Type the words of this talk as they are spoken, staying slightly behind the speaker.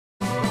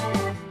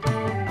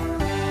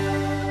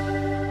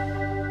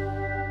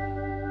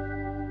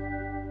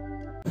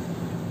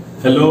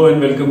Hello and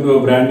welcome to a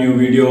brand new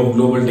video of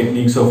Global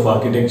Techniques of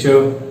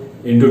Architecture.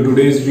 Into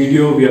today's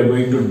video, we are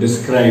going to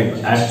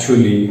describe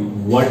actually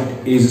what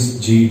is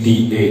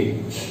GTA.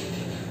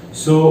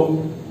 So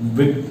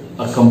with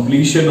a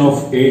completion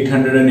of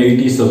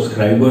 880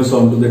 subscribers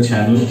onto the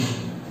channel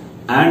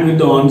and with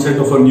the onset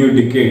of a new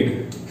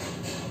decade,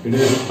 it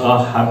is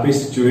a happy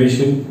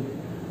situation,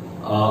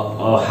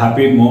 a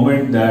happy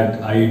moment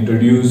that I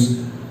introduce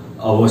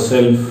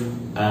ourselves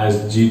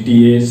as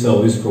GTA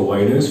service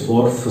providers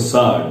for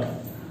Facade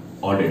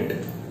Audit.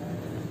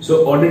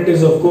 So audit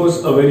is of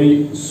course a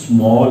very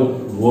small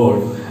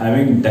word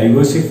having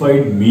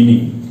diversified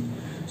meaning.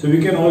 So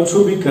we can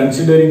also be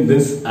considering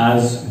this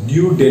as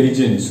due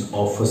diligence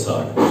of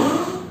facade.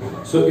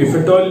 So if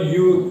at all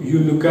you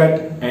look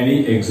at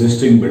any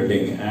existing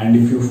building and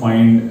if you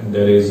find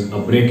there is a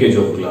breakage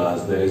of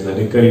glass, there is a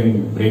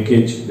recurring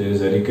breakage, there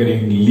is a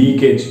recurring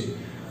leakage,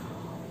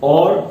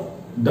 or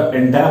the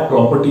entire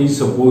property is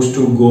supposed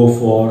to go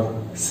for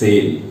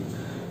sale.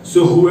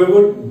 So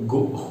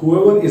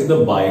whoever is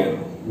the buyer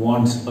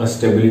wants a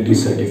stability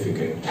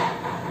certificate.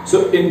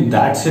 So in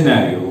that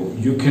scenario,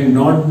 you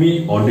cannot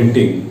be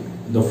auditing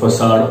the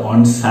facade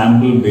on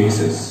sample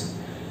basis.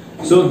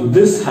 So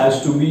this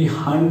has to be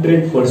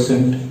 100%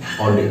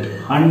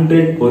 audit,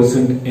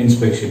 100%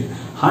 inspection,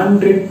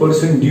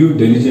 100% due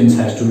diligence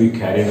has to be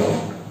carried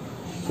out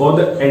for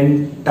the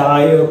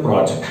entire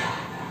project.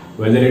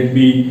 Whether it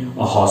be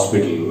a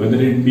hospital, whether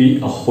it be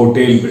a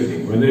hotel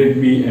building, whether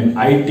it be an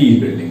IT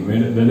building,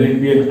 whether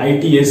it be an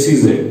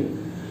ITSCZ.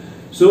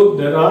 So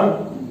there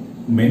are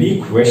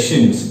many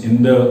questions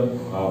in the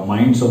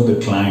minds of the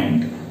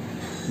client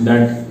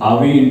that are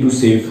we into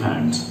safe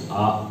hands?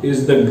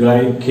 Is the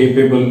guy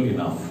capable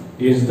enough?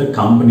 Is the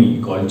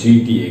company called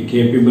GTA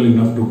capable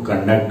enough to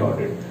conduct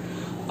audit?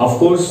 Of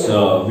course,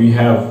 we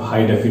have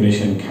high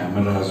definition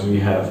cameras, we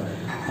have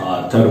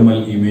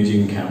thermal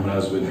imaging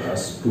cameras with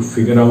us to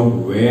figure out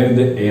where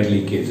the air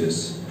leakage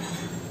is.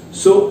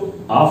 So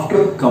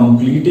after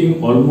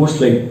completing almost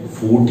like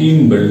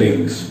 14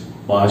 buildings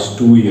past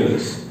 2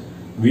 years,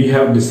 we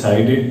have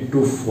decided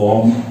to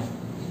form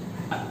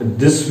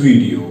this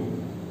video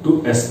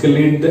to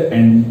escalate the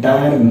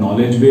entire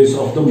knowledge base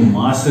of the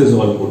masses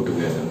all put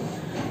together.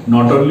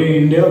 Not only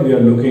India, we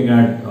are looking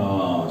at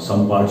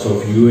some parts of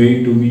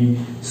UAE to be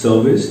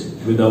serviced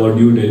with our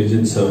due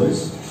diligence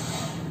service.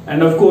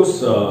 And of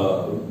course,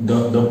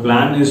 the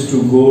plan is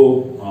to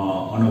go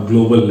on a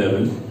global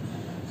level.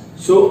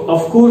 So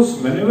of course,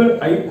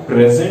 whenever I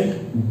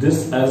present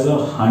this as a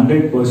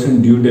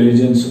 100% due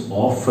diligence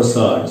of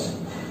facades,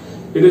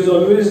 it is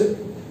always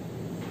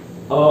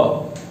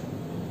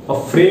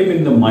a frame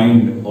in the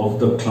mind of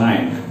the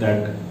client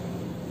that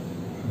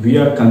we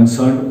are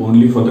concerned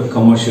only for the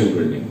commercial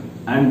building.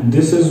 And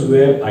this is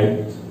where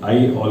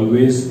I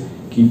always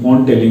keep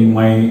on telling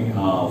my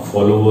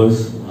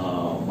followers,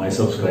 my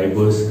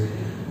subscribers,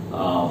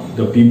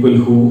 the people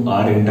who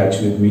are in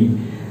touch with me,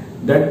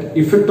 that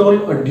if at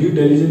all a due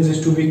diligence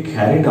is to be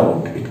carried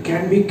out, it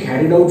can be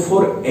carried out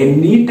for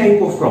any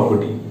type of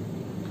property.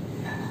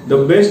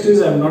 The best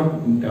is, I'm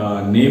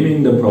not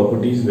naming the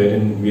properties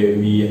wherein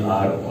we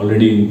are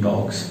already in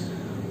talks,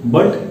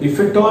 but if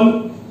at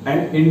all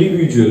an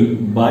individual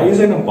buys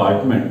an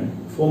apartment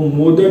for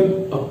more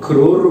than 1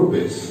 crore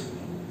rupees,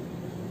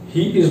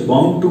 he is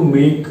bound to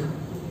make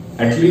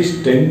at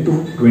least 10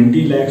 to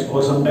 20 lakhs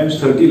or sometimes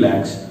 30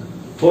 lakhs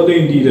for the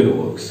interior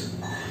works.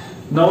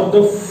 Now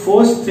the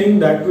first thing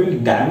that will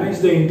damage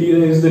the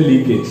interior is the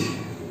leakage,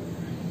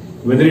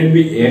 whether it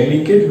be air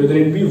leakage, whether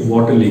it be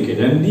water leakage,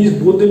 and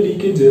both the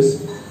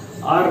leakages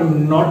are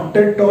not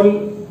at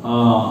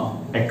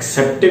all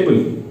acceptable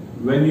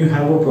when you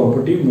have a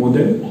property more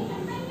than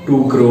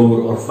 2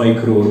 crore or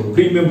 5 crore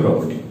premium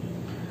property.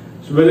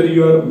 So whether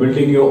you are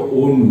building your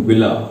own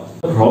villa,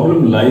 the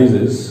problem lies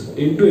is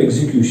into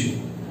execution.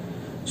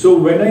 So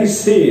when I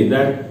say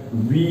that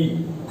we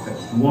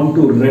want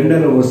to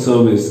render our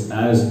service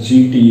as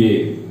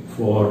GTA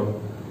for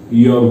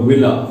your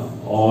villa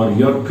or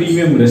your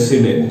premium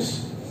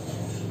residence,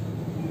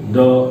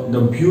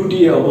 the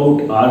beauty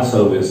about our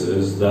service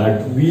is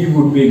that we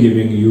would be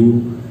giving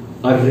you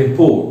a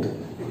report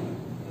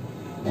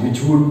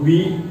which would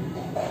be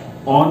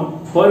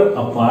on per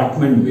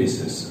apartment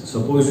basis.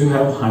 Suppose you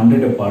have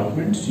 100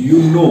 apartments,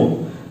 you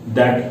know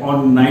that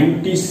on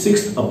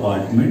 96th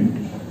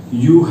apartment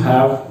you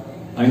have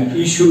an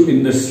issue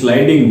in the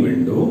sliding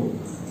window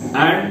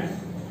and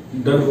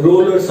the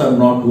rollers are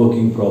not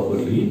working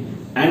properly,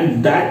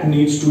 and that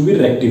needs to be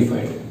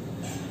rectified.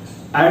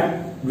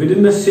 And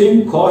within the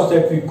same cost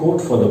that we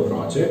quote for the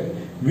project,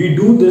 we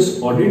do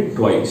this audit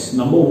twice.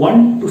 Number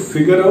one, to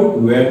figure out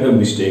where the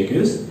mistake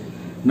is.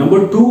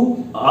 Number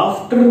two,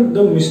 after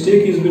the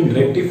mistake has been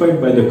rectified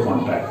by the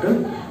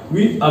contractor,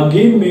 we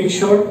again make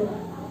sure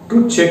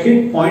to check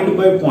it point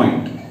by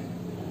point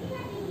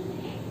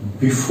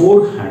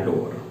before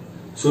handover,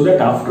 so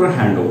that after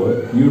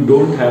handover you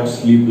don't have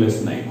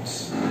sleepless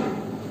nights.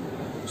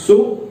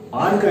 So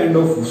our kind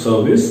of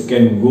service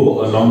can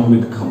go along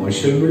with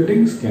commercial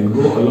buildings, can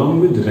go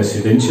along with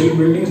residential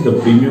buildings, the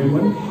premium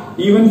one,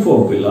 even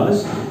for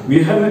villas,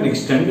 we have an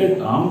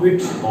extended arm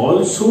which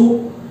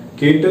also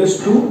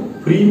caters to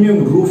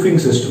premium roofing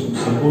systems.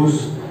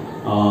 Suppose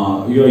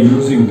you are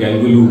using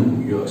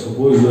galvalume,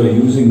 suppose you are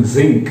using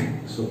zinc,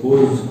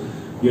 suppose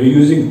you are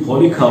using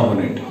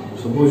polycarbonate,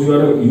 suppose you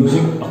are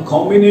using a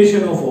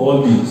combination of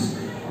all these,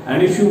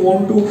 and if you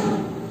want to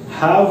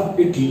have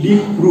it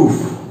leak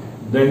proof,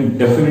 then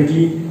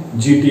definitely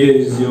GTA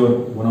is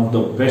one of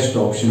the best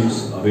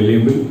options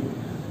available,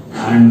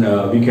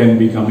 and we can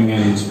be coming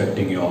and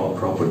inspecting your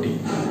property.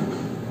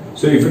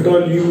 So if at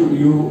all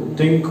you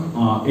think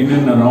in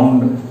and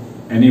around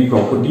any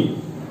property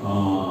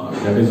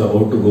that is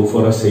about to go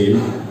for a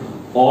sale,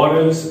 or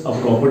else a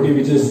property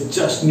which is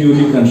just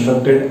newly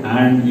constructed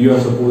and you are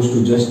supposed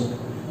to just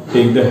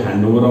take the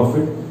handover of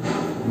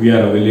it, we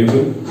are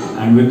available.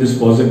 And with this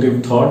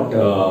positive thought,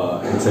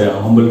 it's a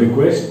humble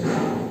request,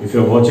 if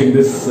you are watching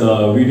this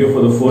video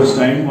for the first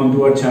time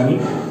onto our channel,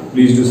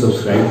 please do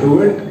subscribe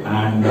to it,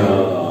 and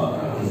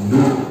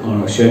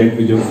do share it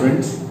with your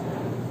friends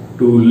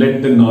to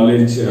let the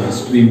knowledge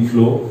stream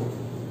flow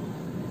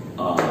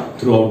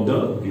throughout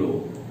the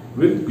globe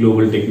with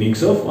global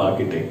techniques of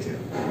architecture.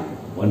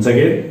 Once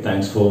again,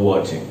 thanks for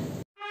watching.